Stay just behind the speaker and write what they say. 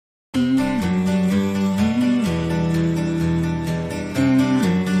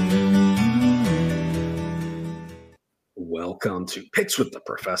Welcome to Picks with the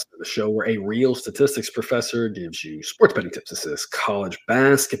Professor, the show where a real statistics professor gives you sports betting tips. This is college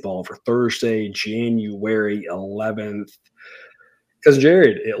basketball for Thursday, January 11th. Because,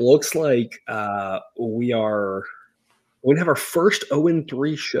 Jared, it looks like we have our first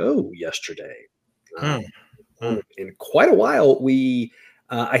 0-3 show yesterday. In quite a while,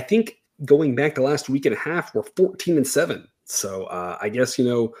 I think going back to last week and a half, we're 14-7. So I guess,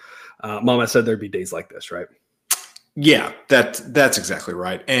 Mama said there'd be days like this, right? Yeah, that's exactly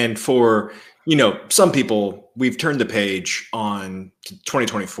right. And for, some people, we've turned the page on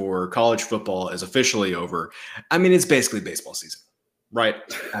 2024. College football is officially over. I mean, it's basically baseball season, right?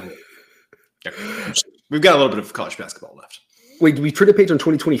 We've got a little bit of college basketball left. Wait, do we turn the page on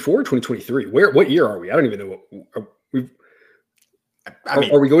 2024 or 2023? What year are we? I don't even know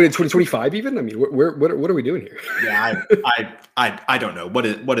are we going to 2025 even? I mean, what are we doing here? Yeah, I don't know. What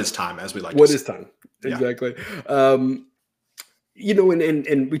is time, as we like to say? What is time? Exactly. Yeah.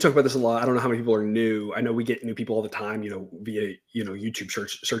 And we talk about this a lot. I don't know how many people are new. I know we get new people all the time, via, YouTube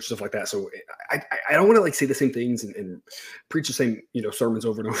search stuff like that. So I don't want to say the same things and preach the same, sermons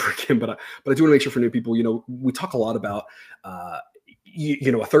over and over again, but I do want to make sure for new people, we talk a lot about, a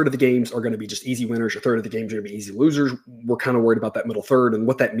third of the games are going to be just easy winners. A third of the games are going to be easy losers. We're kind of worried about that middle third. And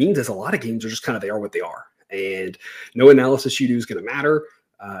what that means is a lot of games are just they are what they are. And no analysis you do is going to matter.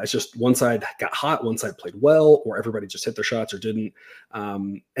 It's just one side got hot, one side played well, or everybody just hit their shots or didn't.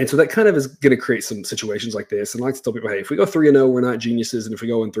 And so that kind of is going to create some situations like this. And I like to tell people, hey, if we go 3-0, we're not geniuses. And if we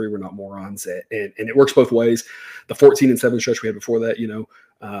go 3, we're not morons. And it works both ways. The 14-7 stretch we had before that,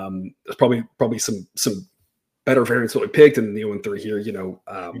 there's probably some better variants that we picked, and the 0-3 here,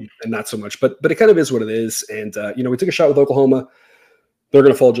 and not so much. But it kind of is what it is. And, we took a shot with Oklahoma. They're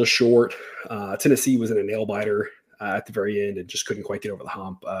going to fall just short. Tennessee was in a nail biter at the very end and just couldn't quite get over the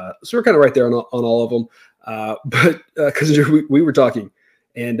hump. So we're kind of right there on all of them. But because we were talking,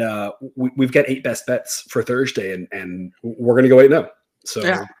 and we've got 8 best bets for Thursday, and we're going to go 8-0. So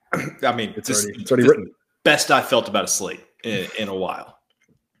yeah. I mean, it's already written. Best I felt about a slate in a while.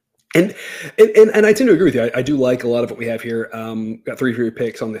 And I tend to agree with you. I do like a lot of what we have here. Got 3 free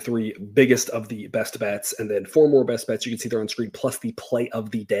picks on the 3 biggest of the best bets, and then 4 more best bets you can see there on screen, plus the play of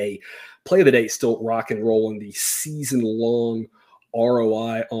the day. Play of the day still rock and rolling. The season-long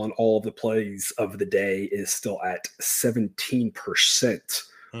ROI on all of the plays of the day is still at 17%.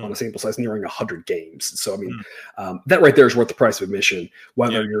 On a sample size nearing 100 games. So, I mean, that right there is worth the price of admission,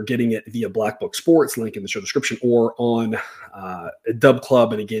 whether you're getting it via Black Book Sports, link in the show description, or on Dub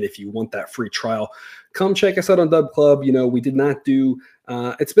Club. And again, if you want that free trial, come check us out on Dub Club. We did not do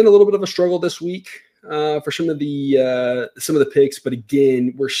it's been a little bit of a struggle this week for some of the picks. But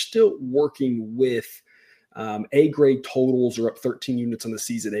again, we're still working with A-grade totals are up 13 units on the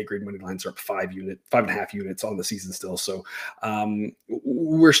season. A-grade money lines are up 5.5 units on the season still. So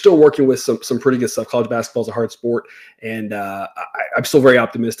we're still working with some pretty good stuff. College basketball is a hard sport, and I'm still very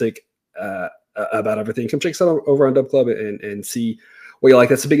optimistic about everything. Come check us out over on Dub Club and see what you like.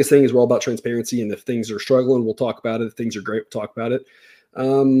 That's the biggest thing, is we're all about transparency. And if things are struggling, we'll talk about it. If things are great, we'll talk about it.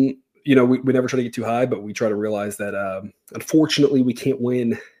 We never try to get too high, but we try to realize that unfortunately we can't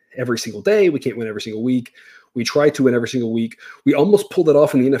win every single day. We can't win every single week. We try to win every single week. We almost pulled it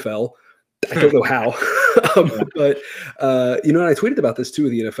off in the NFL. I don't know how, but and I tweeted about this too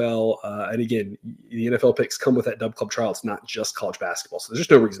with the NFL. And again, the NFL picks come with that Dub Club trial. It's not just college basketball, so there's just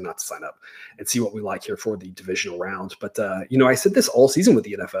no reason not to sign up and see what we like here for the divisional round. But I said this all season with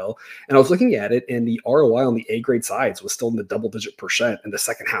the NFL, and I was looking at it, and the ROI on the A-grade sides was still in the double-digit % in the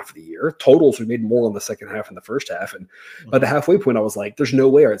second half of the year. Totals, we made more on the second half than the first half, and by the halfway point, I was like, "There's no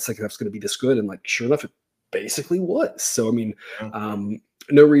way our second half is going to be this good." And sure enough, it basically was. So I mean.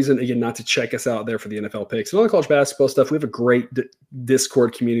 No reason, again, not to check us out there for the NFL picks. And all the college basketball stuff, we have a great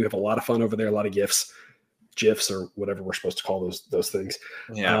Discord community. We have a lot of fun over there, a lot of GIFs, or whatever we're supposed to call those things.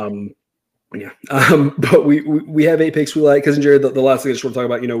 Yeah. But we have 8 picks we like. Because, Jared, the last thing I just want to talk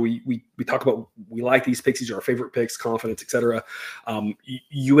about, we talk about, we like these picks. These are our favorite picks, confidence, etc.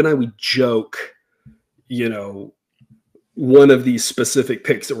 You and I, we joke, one of these specific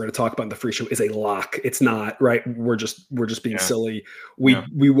picks that we're going to talk about in the free show is a lock. It's not, right? We're just being silly.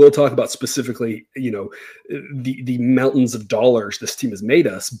 We will talk about specifically, the mountains of dollars this team has made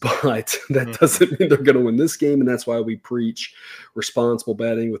us, but that doesn't mean they're going to win this game. And that's why we preach responsible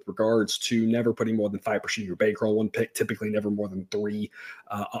betting with regards to never putting more than 5% of your bankroll on one pick, typically never more than 3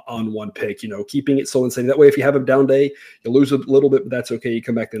 on one pick, keeping it so insane. That way, if you have a down day, you lose a little bit, but that's okay. You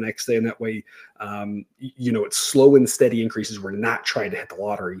come back the next day, and that way, it's slow and steady increases. We're not trying to hit the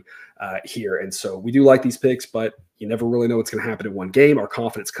lottery here. And so we do like these picks, but you never really know what's going to happen in one game. Our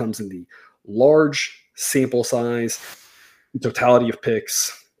confidence comes in the large sample size totality of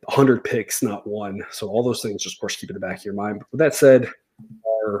picks, 100 picks, not one. So all those things, just of course, keep in the back of your mind. But with that said,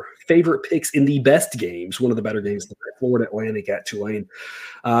 our favorite picks in the best games, one of the better games, the Florida Atlantic at Tulane.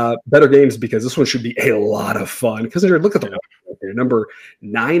 Better games because this one should be a lot of fun. Because look at the number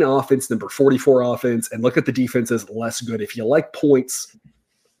 9 offense, number 44 offense, and look at the defenses less good. If you like points,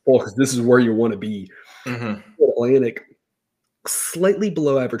 well, this is where you want to be. Atlantic, slightly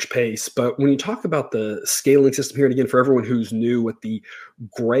below average pace, but when you talk about the scaling system here, and again, for everyone who's new, what the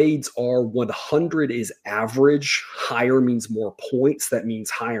grades are, 100 is average, higher means more points, that means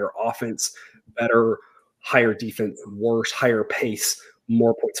higher offense, better, higher defense, worse, higher pace,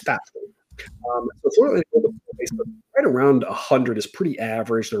 more points faster. So Florida right around 100 is pretty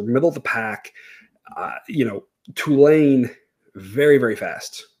average. They're middle of the pack. Tulane, very, very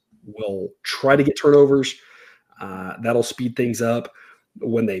fast. Will try to get turnovers. That'll speed things up.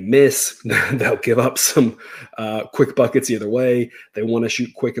 When they miss, they'll give up some quick buckets either way. They want to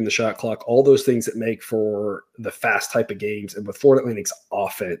shoot quick in the shot clock. All those things that make for the fast type of games. And with Florida Atlantic's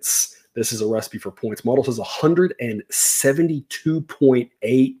offense, this is a recipe for points. Model says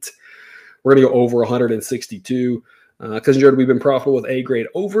 172.8. We're going to go over 162. Because Jared, we've been profitable with A-grade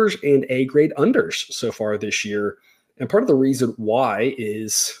overs and A-grade unders so far this year. And part of the reason why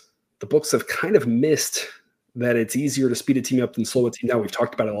is the books have kind of missed that it's easier to speed a team up than slow a team down. We've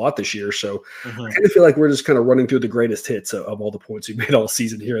talked about it a lot this year. So I kind of feel like we're just kind of running through the greatest hits of all the points we've made all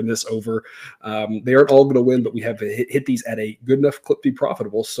season here in this over. They aren't all going to win, but we have hit these at a good enough clip to be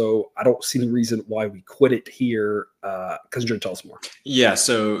profitable. So I don't see any reason why we quit it here. Because you're tell us more. Yeah,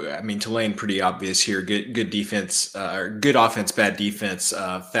 so I mean, Tulane, pretty obvious here. Good defense, or good offense, bad defense,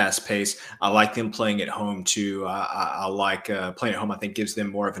 fast pace. I like them playing at home too. I like playing at home. I think gives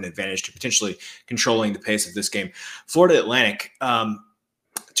them more of an advantage to potentially controlling the pace of this game. Florida Atlantic,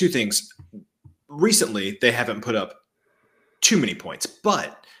 2 things. Recently, they haven't put up too many points,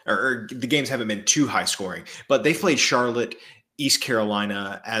 or the games haven't been too high scoring. But they played Charlotte, East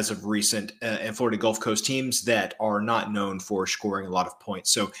Carolina as of recent, and Florida Gulf Coast teams that are not known for scoring a lot of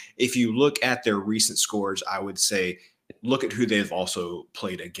points. So if you look at their recent scores, I would say look at who they've also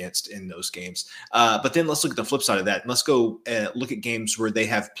played against in those games. But then let's look at the flip side of that. Let's go look at games where they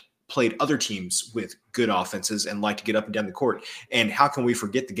have played other teams with good offenses and like to get up and down the court. And how can we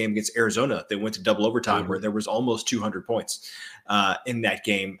forget the game against Arizona that went to double overtime where there was almost 200 points in that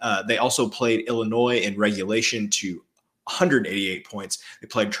game. They also played Illinois in regulation to 188 points. They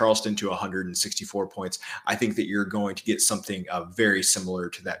played Charleston to 164 points. I think that you're going to get something very similar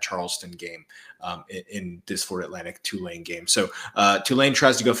to that Charleston game in this Florida Atlantic Tulane game. So Tulane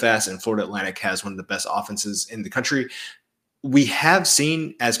tries to go fast, and Florida Atlantic has one of the best offenses in the country. We have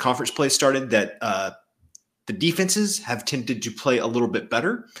seen as conference play started that the defenses have tended to play a little bit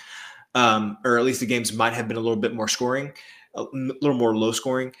better, or at least the games might have been a little bit more scoring. A little more low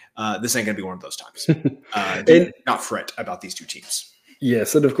scoring. This ain't going to be one of those times. Do not fret about these 2 teams.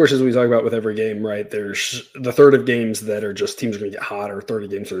 Yes, and of course, as we talk about with every game, right, there's the third of games that are just teams are going to get hot, or 30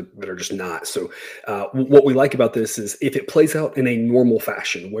 games that are just not. So what we like about this is if it plays out in a normal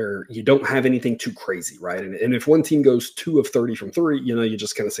fashion where you don't have anything too crazy, right? And if one team goes 2 of 30 from 3, you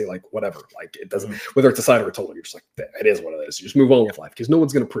just kind of say like, whatever, like it doesn't, whether it's a side or a total, you're just like, it is what it is. You just move on with life because no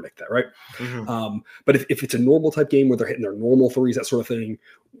one's going to predict that, right? But if it's a normal type game where they're hitting their normal threes, that sort of thing,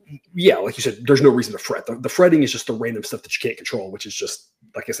 yeah, like you said, there's no reason to fret. The fretting is just the random stuff that you can't control, which is just,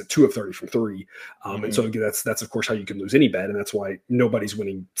 like I said, 2 of 30 from 3. And so that's of course how you can lose any bet. And that's why nobody's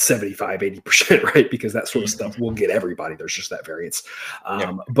winning 75, 80%, right? Because that sort of stuff will get everybody. There's just that variance.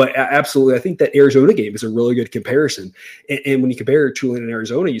 But absolutely, I think that Arizona game is a really good comparison. And when you compare Tulane and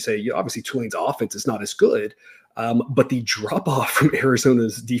Arizona, you say, obviously Tulane's offense is not as good. But the drop off from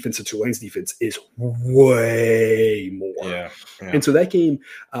Arizona's defense to Tulane's defense is way more. And so that game,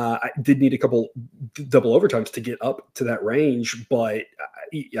 I did need a couple double overtimes to get up to that range, but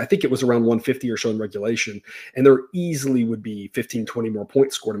I think it was around 150 or so in regulation. And there easily would be 15, 20 more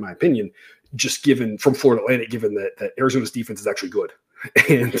points scored, in my opinion, just given from Florida Atlantic, given that Arizona's defense is actually good.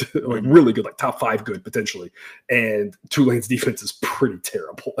 And like really good, like top 5 good potentially. And Tulane's defense is pretty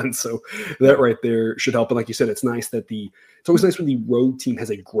terrible. And so that right there should help. And like you said, it's nice that it's always nice when the road team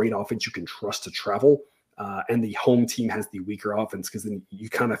has a great offense you can trust to travel. And the home team has the weaker offense, because then you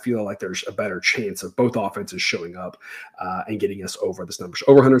kind of feel like there's a better chance of both offenses showing up and getting us over this number. So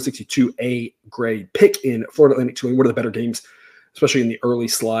over 162, A grade pick in Florida Atlantic Tulane. One of the better games, especially in the early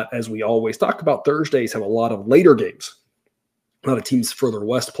slot. As we always talk about, Thursdays have a lot of later games. A lot of teams further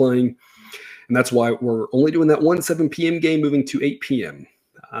west playing, and that's why we're only doing that 7 p.m. game, moving to 8 p.m.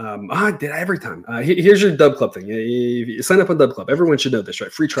 I did every time. Here's your Dub Club thing. You sign up on Dub Club. Everyone should know this,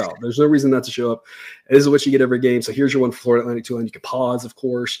 right? Free trial. There's no reason not to show up. This is what you get every game. So here's your one for Florida Atlantic Tulane. You can pause, of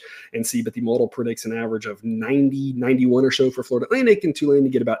course, and see, but the model predicts an average of 90, 91 or so for Florida Atlantic, and Tulane to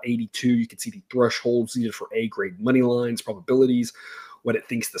get about 82. You can see the thresholds needed for A-grade money lines, probabilities, what it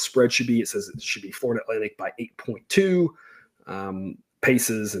thinks the spread should be. It says it should be Florida Atlantic by 8.2.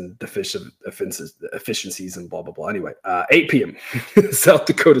 Paces and efficiencies and blah, blah, blah. Anyway, 8 p.m. South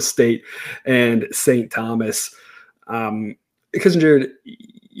Dakota State and St. Thomas. Because, Jared,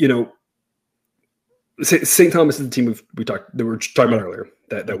 St. Thomas is the team we were talking about earlier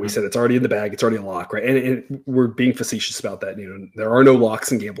that we said it's already in the bag. It's already a lock, right? And we're being facetious about that. There are no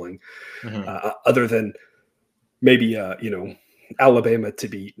locks in gambling other than maybe, Alabama to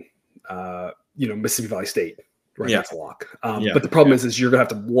beat, Mississippi Valley State. Right, yeah. That's a lock. But the problem is you're gonna have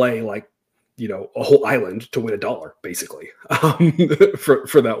to lay a whole island to win $1, basically,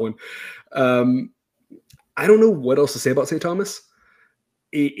 for that one. I don't know what else to say about St. Thomas.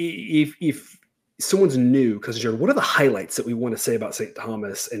 If someone's new, because what are the highlights that we want to say about St.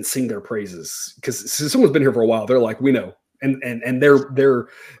 Thomas and sing their praises? Because someone's been here for a while, they're like, we know. And they're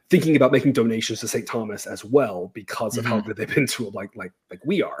thinking about making donations to St. Thomas as well because of how good they've been to them, like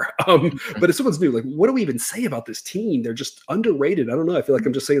we are. But if someone's new, what do we even say about this team? They're just underrated. I don't know. I feel like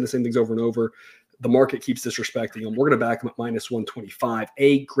I'm just saying the same things over and over. The market keeps disrespecting them. We're going to back them at minus 125.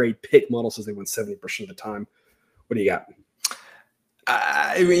 A-grade pick model says they win 70% of the time. What do you got?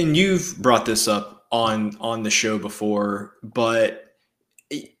 I mean, you've brought this up on the show before, but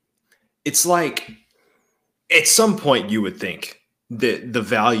it's like, at some point, you would think that the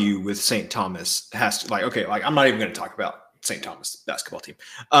value with St. Thomas has to, I'm not even going to talk about St. Thomas basketball team.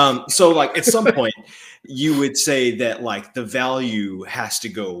 So at some point, you would say that the value has to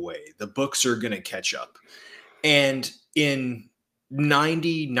go away. The books are going to catch up. And in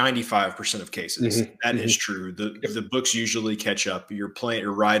 95% of cases, that is true. The books usually catch up. You're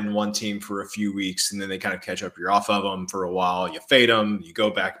riding one team for a few weeks, and then they kind of catch up. You're off of them for a while. You fade them. You go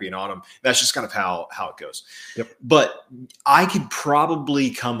back being on them. That's just kind of how it goes. Yep. But I could probably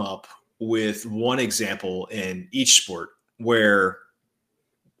come up with one example in each sport where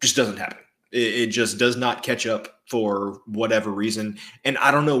it just doesn't happen. It just does not catch up for whatever reason. And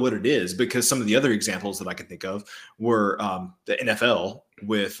I don't know what it is, because some of the other examples that I could think of were the NFL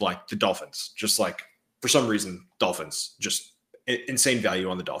with the Dolphins. Just for some reason, Dolphins, just insane value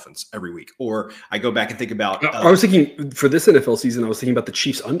on the Dolphins every week. Or I go back and think about I was thinking for this NFL season, I was thinking about the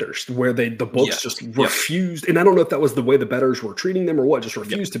Chiefs unders, where the books just refused. And I don't know if that was the way the bettors were treating them or what, just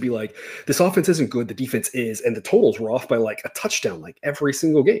refused to be this offense isn't good, the defense is, and the totals were off by a touchdown every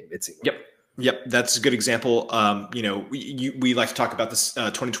single game, it seemed. Yep, that's a good example. We like to talk about this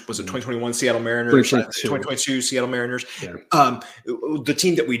 2021 Seattle Mariners, 2022 Seattle Mariners. Yeah. The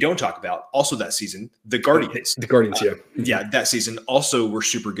team that we don't talk about also that season, the Guardians. The Guardians, that season also were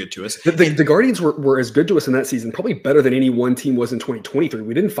super good to us. The Guardians were as good to us in that season, probably better than any one team was in 2023.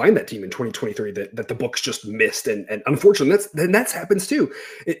 We didn't find that team in 2023 that the books just missed, and unfortunately, that happens too.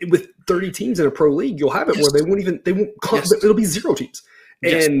 With 30 teams in a pro league, you'll have it where they won't. It'll be 0 teams.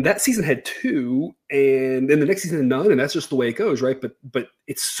 And that season had 2, and then the next season had none, and that's just the way it goes, right? But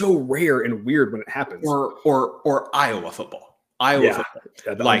it's so rare and weird when it happens. Or Iowa football. Iowa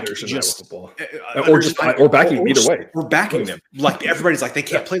football. Or backing them either way. We're backing them. Everybody's they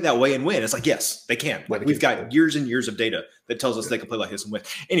can't play that way and win. It's yes, they can. We've got years and years of data that tells us they can play like this and win.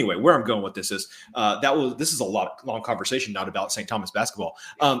 Anyway, where I'm going with this is this is a long conversation, not about St. Thomas basketball.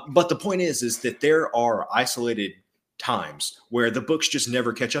 But the point is that there are isolated times where the books just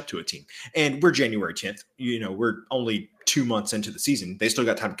never catch up to a team. And we're January 10th. We're only 2 months into the season. They still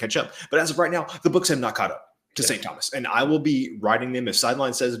got time to catch up. But as of right now, the books have not caught up to St. Thomas. And I will be riding them. If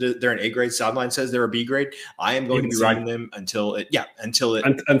Sideline says they're an A grade, Sideline says they're a B grade, I am going to be riding them until it's no,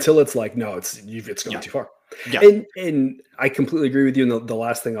 it's going too far. Yeah. And I completely agree with you. And the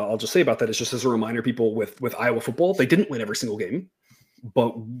last thing I'll just say about that is just as a reminder, people with Iowa football, they didn't win every single game,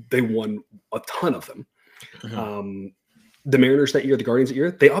 but they won a ton of them. The Mariners that year, the Guardians that year,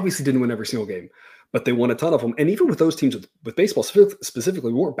 they obviously didn't win every single game, but they won a ton of them. And even with those teams with baseball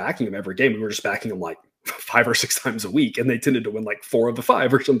specifically, we weren't backing them every game. We were just backing them 5 or 6 times a week, and they tended to win 4 of the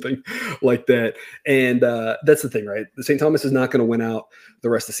 5 or something like that. And that's the thing, right? The St. Thomas is not going to win out the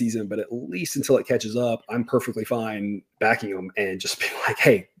rest of the season, but at least until it catches up, I'm perfectly fine backing them and just being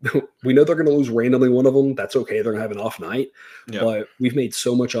hey, we know they're going to lose randomly one of them. That's okay. They're going to have an off night, but we've made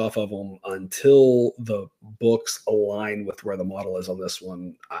so much off of them until the books align with where the model is on this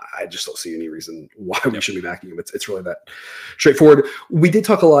one. I just don't see any reason why we should be backing them. It's really that straightforward. We did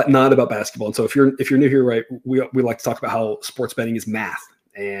talk a lot not about basketball, and so if you're new here, right, we like to talk about how sports betting is math.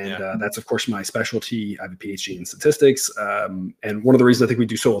 And that's, of course, my specialty. I have a PhD in statistics. And one of the reasons I think we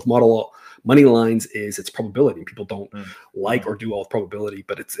do so well with model money lines is it's probability. People don't like or do well with probability,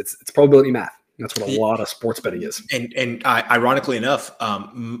 but it's probability math. That's what a lot of sports betting is. And ironically enough,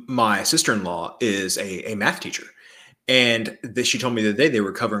 my sister-in-law is a math teacher. And she told me the other day they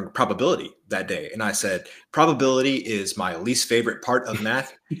were covering probability that day. And I said, probability is my least favorite part of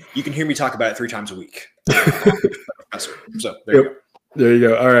math. You can hear me talk about it 3 times a week. So there you go. There you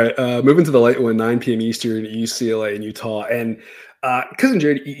go. All right. Moving to the late one, 9 p.m. Eastern, UCLA and Utah. And Cousin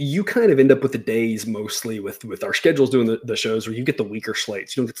Jared, you kind of end up with the days mostly with our schedules doing the shows where you get the weaker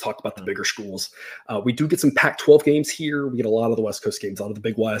slates. You don't get to talk about the bigger schools. We do get some Pac-12 games here. We get a lot of the West Coast games, a lot of the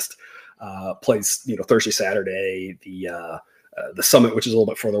Big West plays, Thursday, Saturday, the Summit, which is a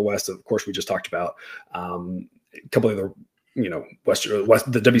little bit further west. Of course, we just talked about a couple of other West,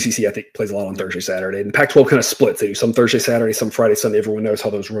 the WCC, I think, plays a lot on Thursday, Saturday. And Pac-12 kind of splits. They do some Thursday, Saturday, some Friday, Sunday. Everyone knows how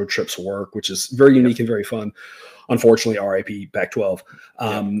those road trips work, which is very unique and very fun. Unfortunately, RIP Pac-12.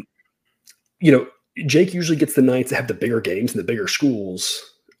 Jake usually gets the nights that have the bigger games and the bigger schools.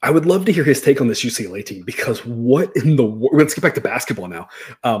 I would love to hear his take on this UCLA team, because what in the world? Let's get back to basketball now.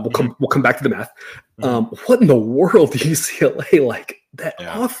 We'll come back to the math. What in the world, UCLA? Like, that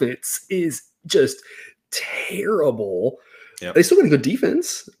offense is just terrible. Yep. They still got a good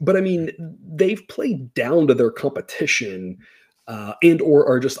defense, but I mean, they've played down to their competition and or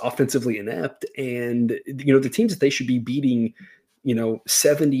are just offensively inept. And, the teams that they should be beating,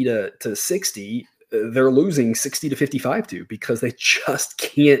 70 to 60, they're losing 60 to 55 to, because they just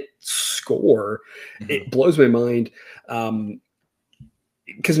can't score. It blows my mind.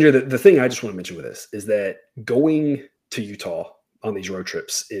 Because the thing I just want to mention with this is that going to Utah on these road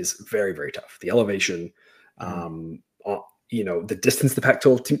trips is very, very tough. The elevation, the distance, the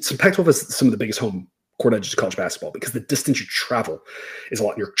Pac-12 team. So Pac-12 has some of the biggest home court edges of college basketball, because the distance you travel is a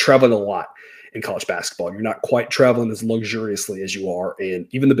lot. You're traveling a lot in college basketball. You're not quite traveling as luxuriously as you are in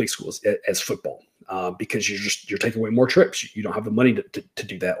even the big schools as football, because you're taking away more trips. You don't have the money to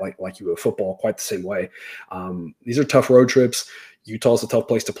do that like you have football quite the same way. These are tough road trips. Utah's a tough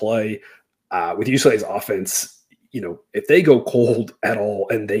place to play. With UCLA's offense, if they go cold at all,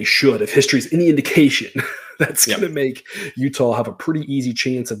 and they should, if history's any indication, that's going to make Utah have a pretty easy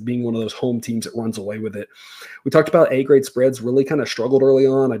chance of being one of those home teams that runs away with it. We talked about A-grade spreads really kind of struggled early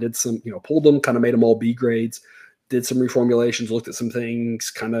on. I did some, pulled them, kind of made them all B grades, did some reformulations, looked at some things,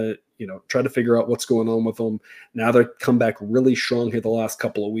 kind of, tried to figure out what's going on with them. Now they've come back really strong here the last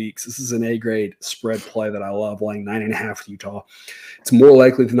couple of weeks. This is an A-grade spread play that I love, laying 9.5 with Utah. It's more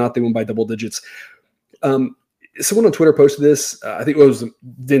likely than not they win by double digits. Someone on Twitter posted this. I think it was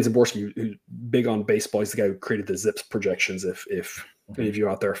Dan Zaborski, who's big on baseball. He's the guy who created the Zips projections, if any of you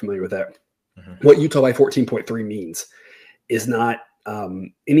out there are familiar with that. What Utah by 14.3 means is not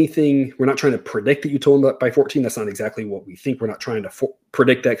anything. We're not trying to predict that Utah win by 14. That's not exactly what we think. We're not trying to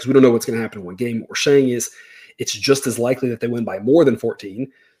predict that, because we don't know what's going to happen in one game. What we're saying is it's just as likely that they win by more than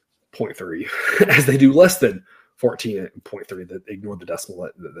 14.3 as they do less than 14.3. That ignored the decimal.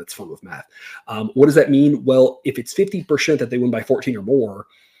 That's fun with math. What does that mean? Well, if it's 50% that they win by 14 or more,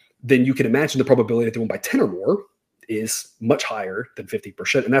 then you can imagine the probability that they win by 10 or more is much higher than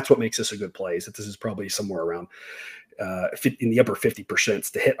 50%. And that's what makes this a good play, is that this is probably somewhere around in the upper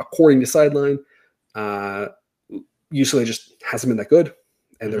 50% to hit, according to Sideline. UCLA just hasn't been that good.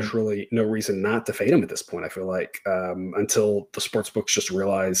 And there's really no reason not to fade them at this point, I feel like, until the sports books just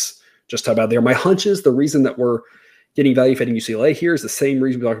realize just how bad they are. My hunch is the reason that we're getting value fading UCLA here is the same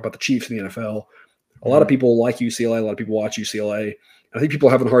reason we talk about the Chiefs in the NFL. A lot of people like UCLA. A lot of people watch UCLA. I think people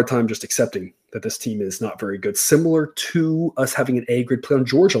are having a hard time just accepting that this team is not very good, similar to us having an A-grade play on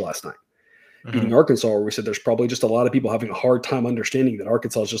Georgia last night, beating Arkansas, where we said there's probably just a lot of people having a hard time understanding that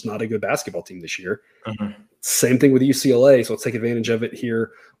Arkansas is just not a good basketball team this year. Same thing with UCLA, so let's take advantage of it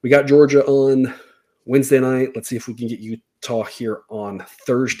here. We got Georgia on Wednesday night. Let's see if we can get Utah here on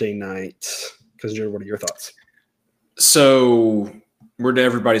Thursday night. Because, Jared, what are your thoughts? So we're to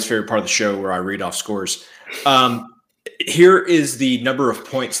everybody's favorite part of the show where I read off scores. Here is the number of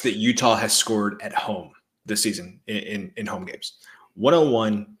points that Utah has scored at home this season in home games.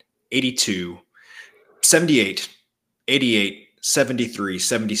 101, 82, 78, 88, 73,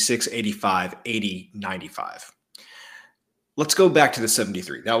 76, 85, 80, 95. Let's go back to the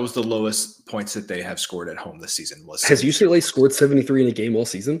 73. That was the lowest points that they have scored at home this season. Has UCLA scored 73 in a game all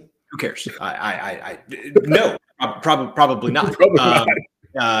season? Who cares? No, probably not.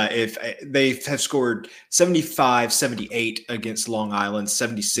 If they have scored 75, 78 against Long Island,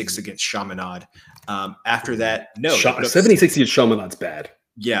 76 against Chaminade. After that, no. 76 against Chaminade's bad.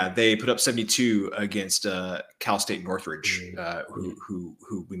 Yeah, they put up 72 against Cal State Northridge, who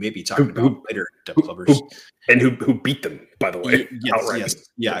we may be talking about later. Dub Clubbers. Who beat them, by the way, outright.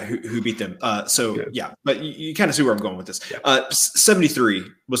 Yeah, who beat them. But you kind of see where I'm going with this. Yeah. 73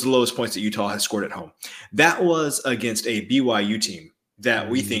 was the lowest points that Utah has scored at home. That was against a BYU team that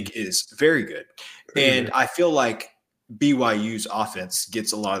we think is very good. And I feel like BYU's offense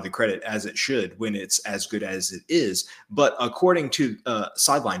gets a lot of the credit, as it should, when it's as good as it is. But according to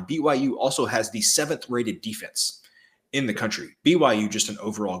Sideline, BYU also has the 7th rated defense in the country. BYU just an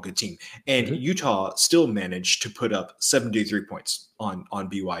overall good team. And Utah still managed to put up 73 points on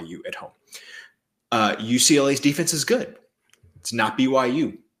BYU at home. UCLA's defense is good. It's not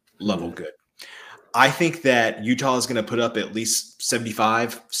BYU level good. I think that Utah is going to put up at least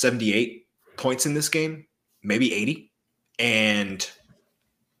 75, 78 points in this game, maybe 80. And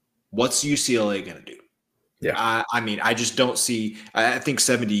what's UCLA going to do? Yeah. I mean, I just don't see – I think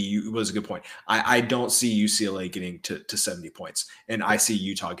 70 was a good point. I don't see UCLA getting to 70 points, and I see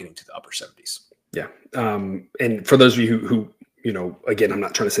Utah getting to the upper 70s. Yeah. And for those of you who again, I'm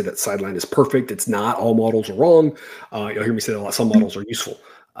not trying to say that Sideline is perfect. It's not. All models are wrong. You'll hear me say that a lot. Some models are useful.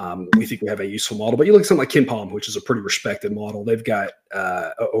 We think we have a useful model, but you look at something like KenPom, which is a pretty respected model. They've got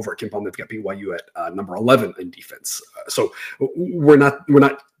over at KenPom, they've got BYU at number 11 in defense. So we're not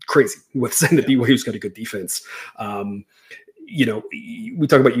crazy with saying that BYU's got a good defense. We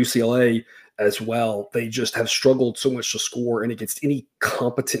talk about UCLA as well. They just have struggled so much to score and against any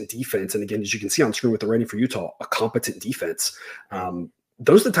competent defense. And again, as you can see on screen with the rating for Utah, a competent defense.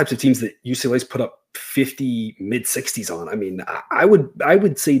 Those are the types of teams that UCLA's put up 50, mid 60s on. I mean, I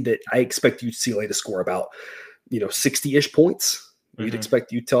would say that I expect UCLA to score about, 60-ish points. We'd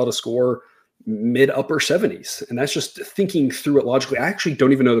expect Utah to score mid upper 70s. And that's just thinking through it logically. I actually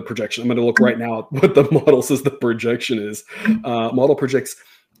don't even know the projection. I'm going to look right now at what the model says the projection is. Model projects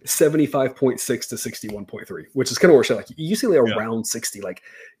 75.6 to 61.3, which is kind of where I like UCLA around 60. Like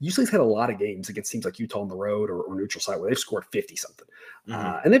UCLA's had a lot of games against teams like Utah on the road or neutral site where they've scored 50 something.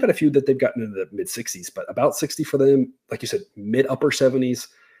 And they've had a few that they've gotten into the mid 60s, but about 60 for them. Like you said, mid upper 70s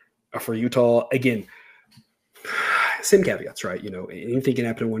for Utah. Again, same caveats, right? Anything can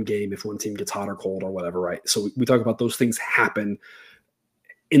happen in one game if one team gets hot or cold or whatever, right? So we talk about those things happen.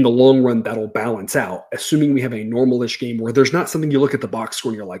 In the long run, that'll balance out, assuming we have a normal-ish game where there's not something you look at the box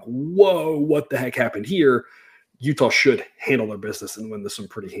score and you're like, whoa, what the heck happened here? Utah should handle their business and win this one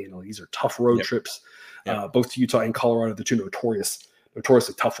pretty handily. These are tough road trips, both to Utah and Colorado, the two notoriously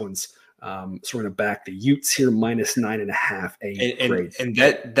tough ones. So we're going to back the Utes here minus 9.5 grade. And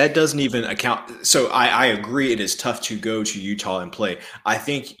that doesn't even account. So I agree it is tough to go to Utah and play. I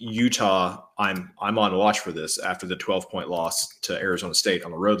think Utah, I'm on watch for this after the 12-point loss to Arizona State on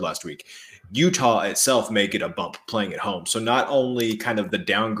the road last week. Utah itself may get a bump playing at home. So not only kind of the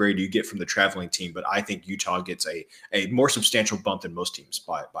downgrade you get from the traveling team, but I think Utah gets a more substantial bump than most teams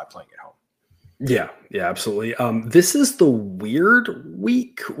by playing at home. Yeah, absolutely. This is the weird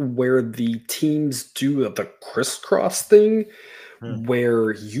week where the teams do the crisscross thing,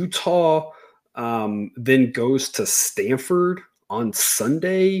 where Utah then goes to Stanford on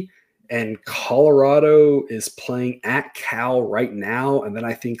Sunday, and Colorado is playing at Cal right now, and then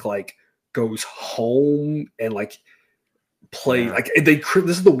I think goes home and play this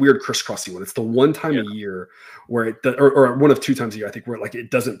is the weird crisscrossing one. It's the one time a year where or one of two times a year I think where it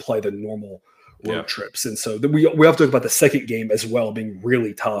doesn't play the normal road trips. And so we have to talk about the second game as well being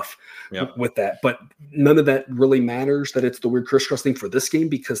really tough with that. But none of that really matters that it's the weird crisscross thing for this game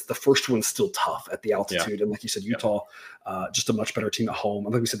because the first one's still tough at the altitude. And like you said, Utah, just a much better team at home.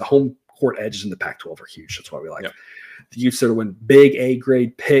 And like we said, the home court edges in the Pac-12 are huge. That's why we like the Utes to win. Big A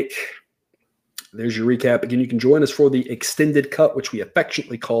grade pick. There's your recap. Again, you can join us for the extended cut, which we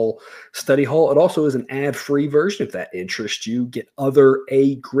affectionately call Study Hall. It also is an ad-free version if that interests you. Get other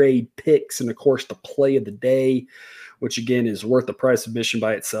A-grade picks and, of course, the play of the day, which, again, is worth the price of admission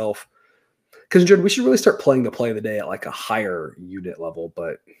by itself. Because, Jordan, we should really start playing the play of the day at a higher unit level,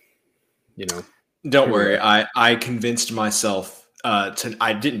 but, Don't worry. I convinced myself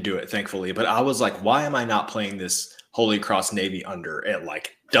I didn't do it, thankfully, but I was like, why am I not playing this Holy Cross Navy under at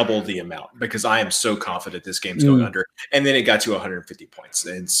double the amount because I am so confident this game's going under. And then it got to 150 points.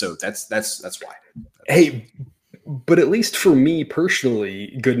 And so that's why. Hey, but at least for me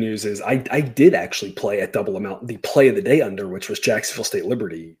personally, good news is I did actually play at double amount, the play of the day under, which was Jacksonville State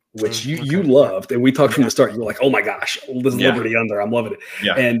Liberty, which you loved. And we talked from the start. You were like, oh my gosh, this is Liberty under. I'm loving it.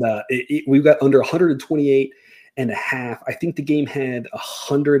 Yeah. And we got under 128 and a half. I think the game had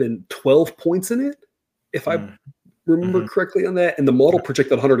 112 points in it. If I remember correctly on that. And the model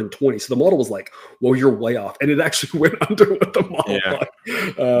projected 120. So the model was like, well, you're way off. And it actually went under what the model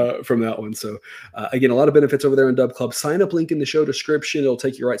thought from that one. So again, a lot of benefits over there on Dub Club. Sign up link in the show description. It'll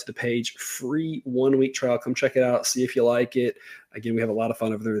take you right to the page. Free 1-week trial. Come check it out. See if you like it. Again, we have a lot of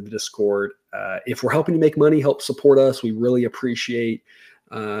fun over there in the Discord. If we're helping you make money, help support us. We really appreciate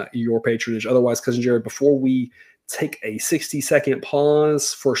your patronage. Otherwise, Cousin Jared, before we take a 60-second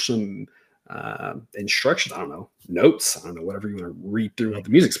pause for some instructions, I don't know, notes, I don't know, whatever you want to read through while the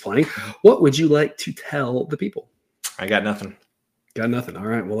music's playing, what would you like to tell the people? I got nothing. Got nothing. All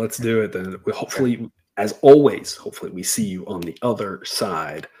right, well, let's do it then. Hopefully, as always, hopefully we see you on the other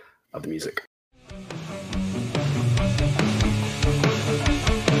side of the music.